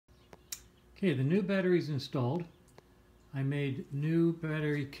Okay, the new battery's installed. I made new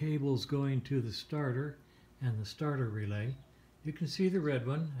battery cables going to the starter and the starter relay. You can see the red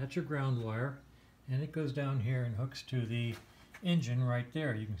one, that's your ground wire, and it goes down here and hooks to the engine right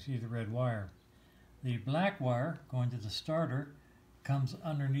there. You can see the red wire. The black wire going to the starter comes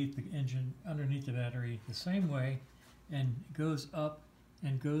underneath the engine, underneath the battery the same way, and goes up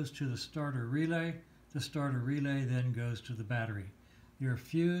and goes to the starter relay. The starter relay then goes to the battery. Your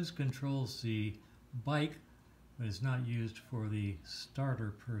fuse controls the bike, but is not used for the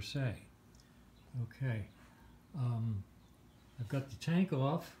starter per se. Okay, I've got the tank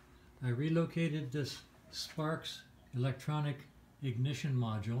off. I relocated this Sparks electronic ignition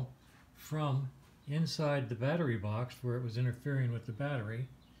module from inside the battery box where it was interfering with the battery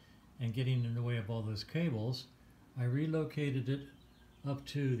and getting in the way of all those cables. I relocated it up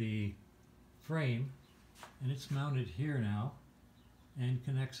to the frame, and it's mounted here now and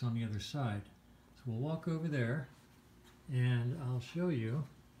connects on the other side. So we'll walk over there and I'll show you.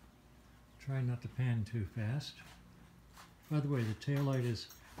 Try not to pan too fast. By the way, the taillight is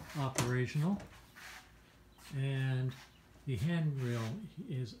operational and the handrail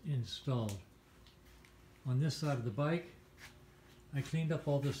is installed. On this side of the bike, I cleaned up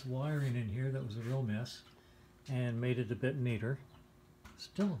all this wiring in here that was a real mess and made it a bit neater.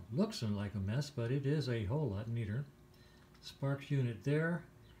 Still looks like a mess, but it is a whole lot neater. Spark unit there.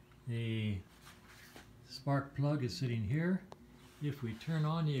 The spark plug is sitting here. If we turn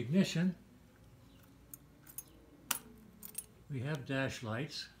on the ignition, we have dash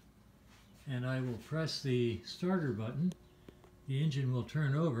lights, and I will press the starter button. The engine will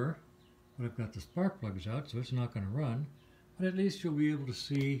turn over, but I've got the spark plugs out, so it's not going to run, but at least you'll be able to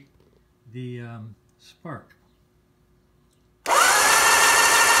see the spark.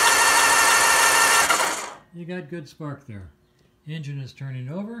 You got good spark there. Engine is turning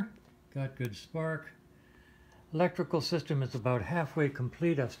over, got good spark. Electrical system is about halfway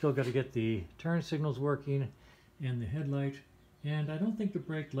complete. I've still got to get the turn signals working and the headlight, and I don't think the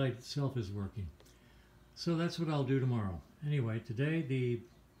brake light itself is working. So that's what I'll do tomorrow. Anyway, today the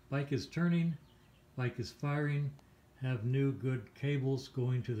bike is turning, bike is firing, have new good cables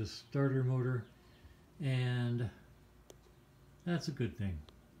going to the starter motor, and that's a good thing.